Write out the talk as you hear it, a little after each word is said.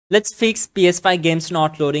Let's fix PS5 games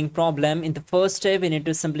not loading problem. In the first step, we need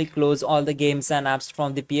to simply close all the games and apps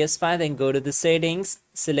from the PS5, then go to the settings,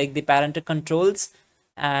 select the parental controls,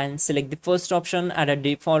 and select the first option, add a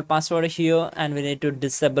default password here, and we need to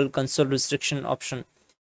disable console restriction option.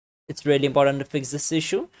 It's really important to fix this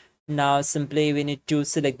issue. Now simply we need to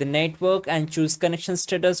select the network and choose connection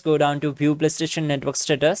status, go down to view PlayStation network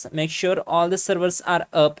status, make sure all the servers are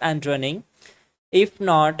up and running. If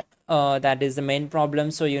not, that is the main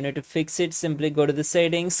problem, so you need to fix it. Simply go to the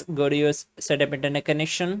settings, go to your setup internet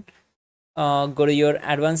connection, go to your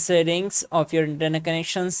advanced settings of your internet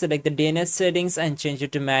connection, select the DNS settings and change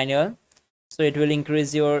it to manual, so it will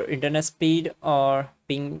increase your internet speed or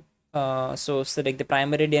ping. So select the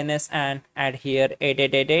primary DNS and add here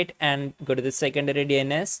 8888 and go to the secondary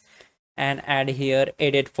DNS and add here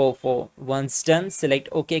 8844. Once done, select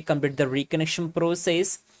OK, complete the reconnection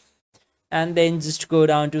process, and then just go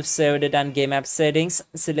down to save data and game app settings,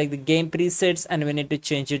 select the game presets, and we need to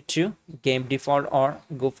change it to game default or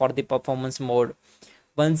go for the performance mode.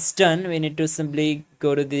 Once done, we need to simply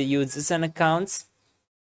go to the users and accounts,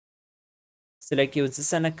 select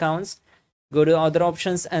users and accounts, go to other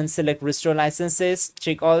options and select restore licenses,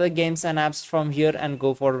 check all the games and apps from here and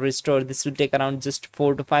go for restore. This will take around just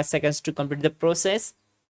 4 to 5 seconds to complete the process.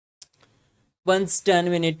 Once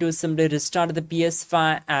done, we need to simply restart the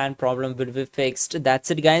PS5 and problem will be fixed.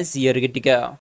 That's it guys, you're good to go.